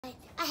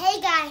guys.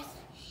 Hey guys.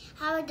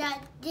 How about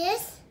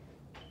this?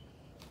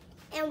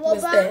 And robot.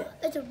 What's that?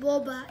 It's a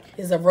robot.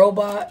 It's a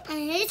robot.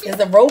 And it's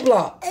a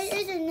Roblox.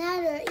 It's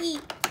another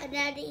eat.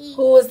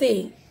 Who is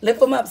he?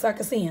 Lift him up so I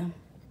can see him.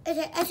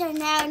 It's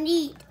another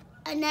eat.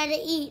 Another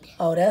eat.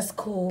 Oh, that's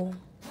cool.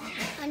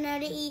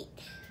 Another eat.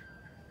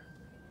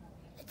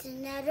 It's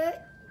another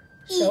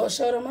Show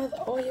them other.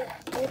 Oh yeah.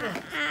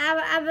 How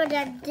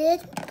about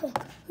this?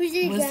 Who's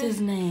this What's guy? his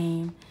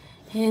name?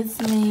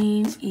 His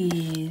name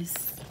is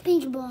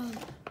Pink Bomb.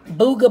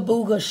 Booga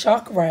Booga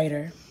Shark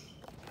Rider.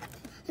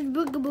 It's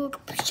Booga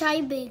Booga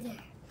Shy Bigger.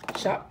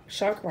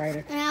 Shark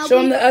Rider. Show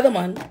him the other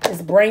one.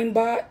 It's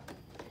Brainbot.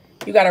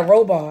 You got a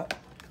robot.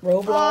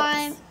 Roblox.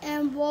 I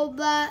am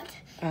robot.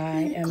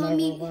 I am a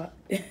robot.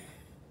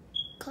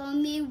 Call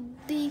me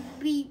beep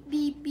beep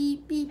beep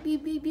beep beep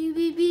beep beep beep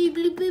beep beep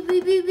beep beep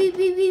beep beep beep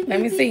beep beep. Let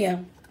me see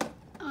him.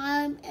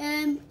 I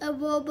am a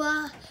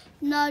robot.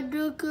 Not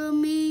look at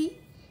me.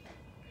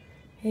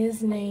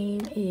 His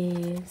name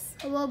is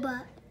A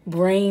robot.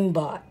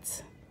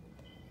 Brainbot.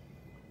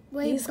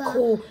 He's Robot.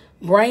 cool.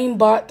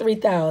 Brainbot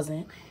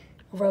 3000.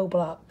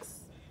 Roblox.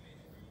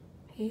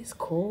 He's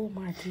cool,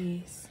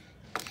 Marquise.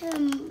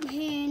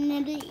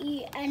 Another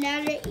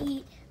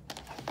eat.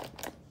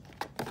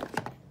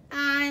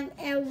 I'm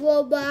a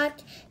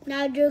robot.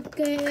 Now look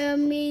at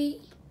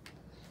me.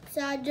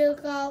 So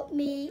look at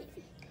me,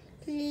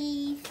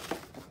 please.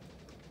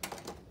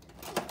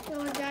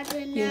 So that's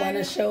You want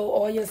to show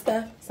all your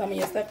stuff? Some of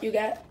your stuff you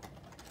got?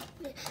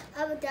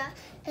 How about that?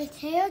 A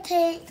tail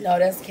tape. No,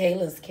 that's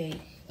Kayla's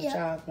cake.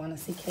 Yeah. Y'all want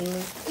to see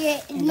Kayla's?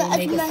 Yeah, And then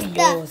they can see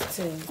yours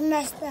too. It's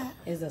messed up.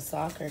 It's a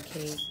soccer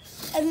cake.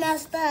 It's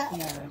messed up.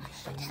 Yeah.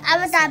 How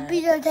about that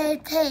piece of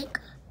cake?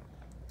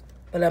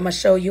 But I'm going to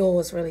show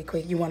yours really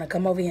quick. You want to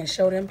come over here and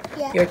show them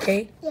your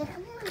cake? Yeah,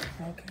 come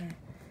on. Okay.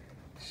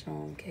 Show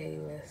them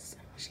Kayla's.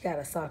 She got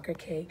a soccer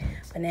cake.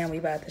 But now we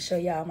about to show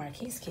y'all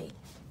Marquise cake.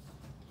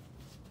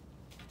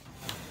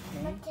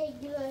 I'm going to take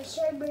you a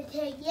sherbet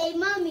cake. Yay,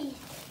 Mommy.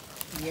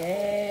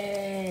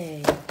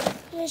 Yay.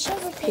 A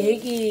sherbet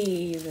cake.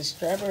 Piggy, the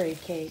strawberry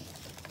cake.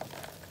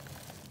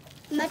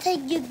 I'm going to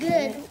take you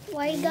good.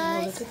 Right, The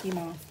guys? Cookie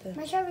Monster.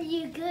 My sherbet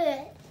you good.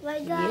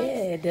 Right, guys? Yeah,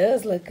 it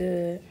does look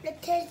good.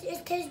 It tastes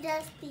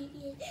nasty.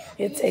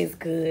 It tastes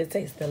good. It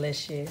tastes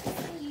delicious.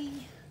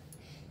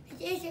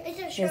 It's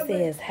a It sherbet.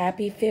 says,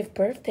 happy 5th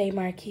birthday,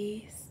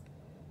 Marquise.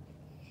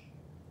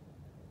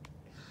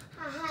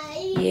 Hi.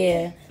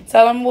 Yeah.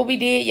 Tell them what we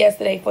did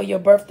yesterday for your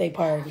birthday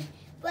party.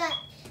 What?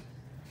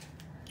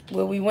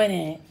 Where we went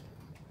at.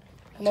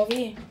 Come over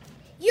here.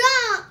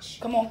 Yash!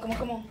 Come on.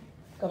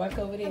 Go back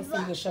over there so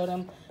you can show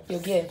them your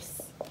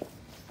gifts.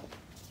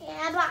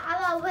 Yeah,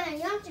 about wearing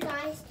yash,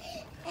 guys.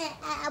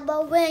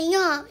 About wearing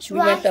yash, We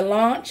went to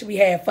launch. We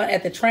had fun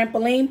at the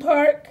trampoline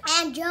park.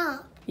 And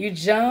jump. You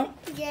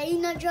jumped. Yeah, you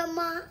know jump,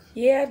 Mom?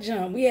 Yeah, I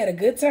jumped. We had a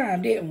good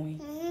time, didn't we?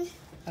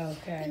 Mm-hmm.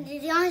 Okay. And the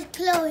yash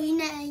clothes, you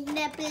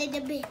never played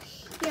the bit.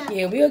 Yeah.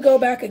 Yeah, we'll go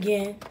back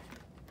again.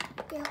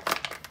 Yeah.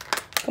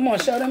 Come on,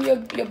 show them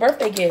your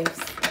birthday gifts.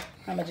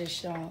 I'm going to just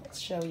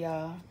show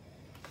y'all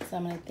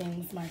some of the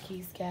things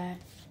Marquise got.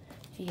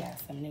 He got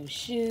some new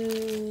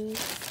shoes.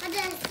 And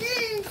then For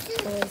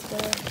his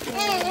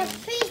birthday. and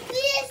please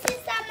see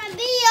inside my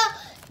video.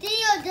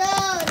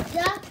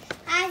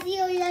 I see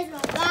you guys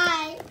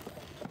bye.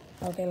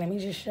 Okay, let me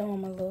just show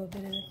him a little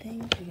bit of the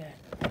things you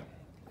got.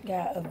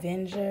 Got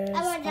Avengers.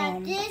 I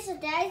got this, a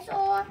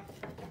dinosaur.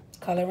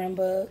 Coloring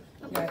book.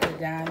 You got the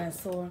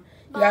dinosaur.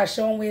 You gotta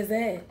show him where's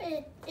that.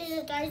 It's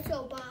a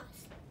dinosaur box.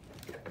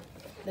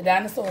 The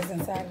dinosaur's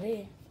inside of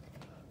there.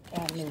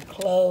 Got new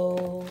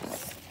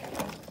clothes.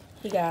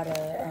 He got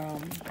a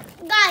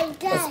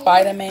Guys.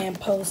 Spider-Man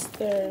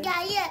poster.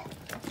 Yeah.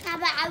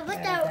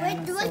 What's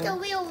the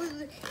real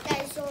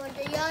dinosaur?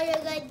 The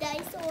yellow good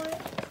dinosaur?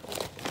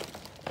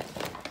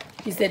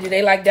 You said, do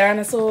they like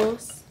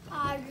dinosaurs?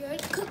 I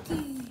like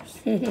cookies.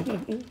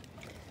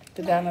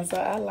 The dinosaur,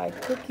 I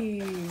like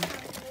cookies.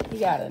 He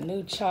got a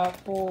new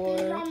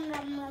chalkboard.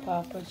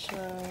 Paw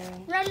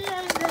Patrol.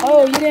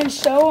 Oh, you didn't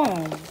show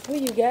him. Who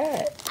you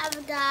got? I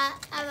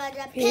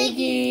got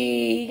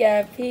Piggy. He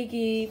got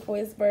Piggy for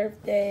his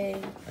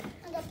birthday.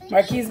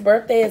 Marquis'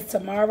 birthday is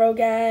tomorrow,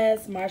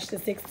 guys. March the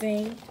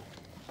 16th.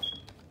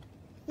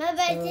 My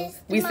birthday's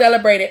We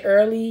celebrated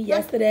early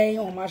yesterday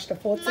on March the My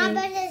 14th.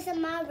 birthday's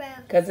tomorrow.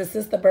 Because his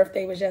sister's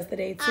birthday was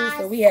yesterday, too.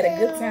 So we had a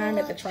good time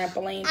at the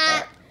trampoline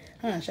park.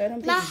 Huh, show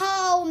them My Piggy.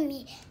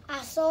 homie.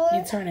 I saw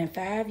You it. turning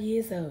 5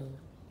 years old.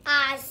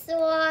 I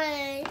saw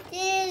it.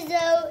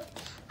 Dizzle.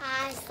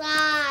 I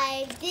saw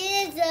it.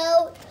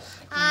 Dizzle.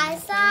 I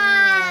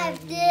saw it.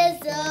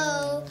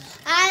 Dizzle.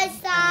 I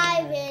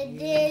saw it.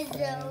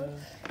 Dizzle.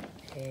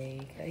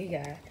 Hey, he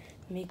got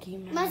Mickey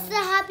Mouse. Must be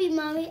happy,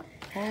 Mommy.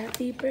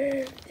 Happy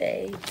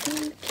birthday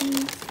to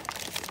Keith.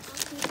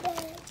 Happy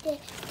birthday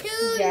You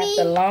to got me.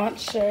 the launch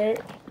shirt.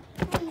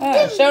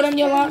 Huh, show them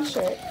your launch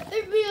shirt.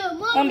 It's me and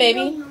Mommy. Come,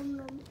 baby. Nom, nom,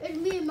 nom. It's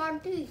me and my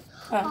teeth.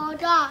 Huh. Oh,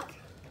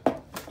 Dad.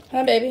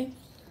 Huh, baby?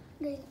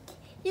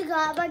 You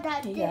got my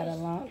dad. You got a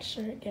launch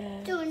shirt,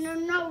 guys.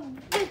 No,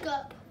 pick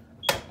up.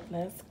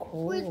 That's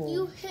cool. When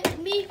you hit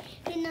me,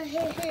 then I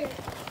hit her.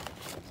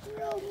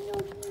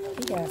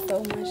 He got so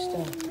much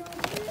stuff.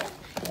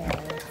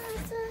 Yes.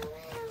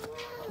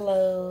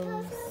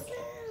 Clothes.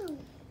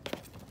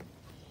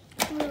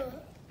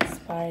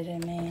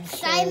 Spider-Man.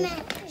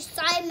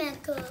 Simon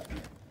Cook.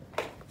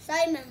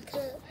 Simon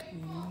Cook.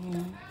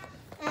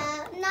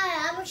 No,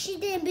 I wish she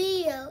didn't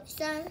be you.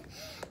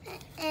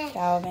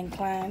 Calvin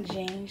Klein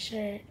jean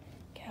shirt.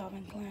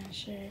 Calvin Klein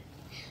shirt.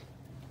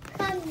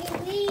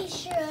 Calvin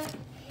shirt.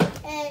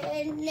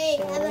 And Nate,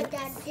 I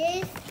got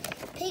this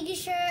Piggy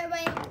shirt,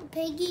 right?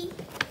 Piggy.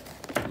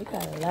 You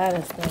got a lot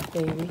of stuff,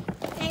 baby.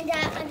 And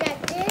I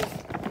got this.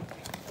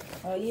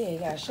 Oh yeah, you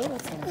got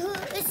shorts on.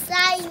 It's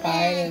Simon.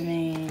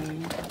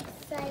 Spider-Man.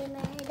 Simon.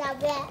 I got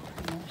that.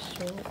 No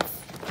shorts.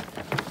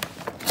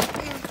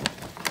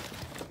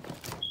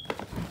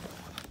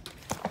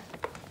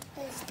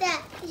 It's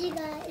that. You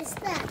got it's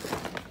that.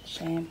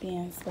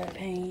 Champion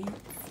sweatpants.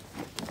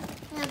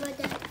 How about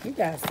that? You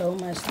got so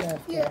much stuff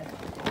Yeah. there.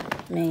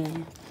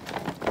 Man.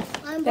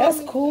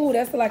 That's cool.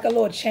 That's like a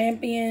little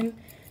champion,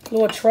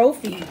 little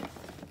trophy.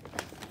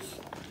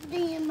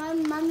 Then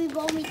mommy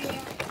bought me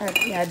that.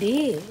 I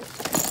did.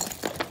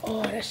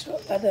 Oh, that's your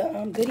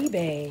other goodie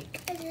bag.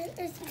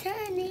 It's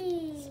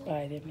candy.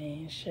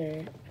 Spider-Man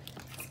shirt.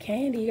 It's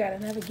candy. You got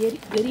another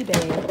goodie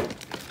bag.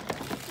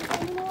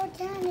 Some more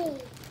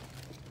candy.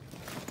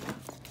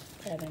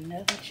 Got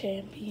another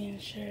champion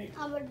shirt.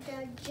 I'm a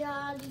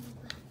Jolly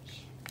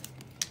Rush.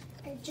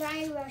 A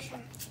Jolly Rusher.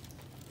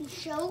 You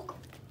choke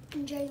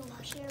and Jolly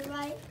Rusher,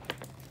 right?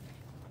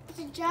 It's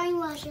a Jolly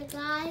Rusher,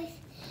 guys.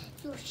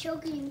 You're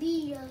choking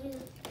me,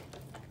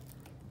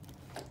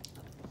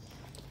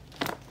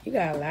 You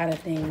got a lot of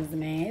things,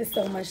 man. It's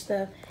so much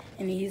stuff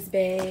in these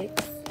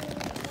bags.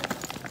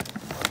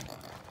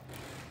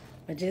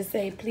 But just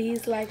say,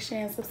 please like,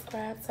 share, and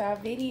subscribe to our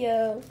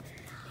video.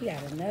 You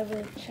got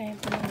another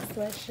champion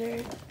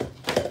sweatshirt.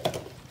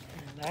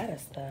 A lot of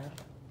stuff.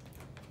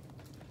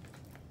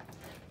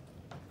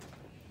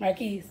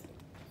 Marquise.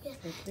 Yeah.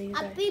 Say please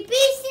I'll like. be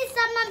busy.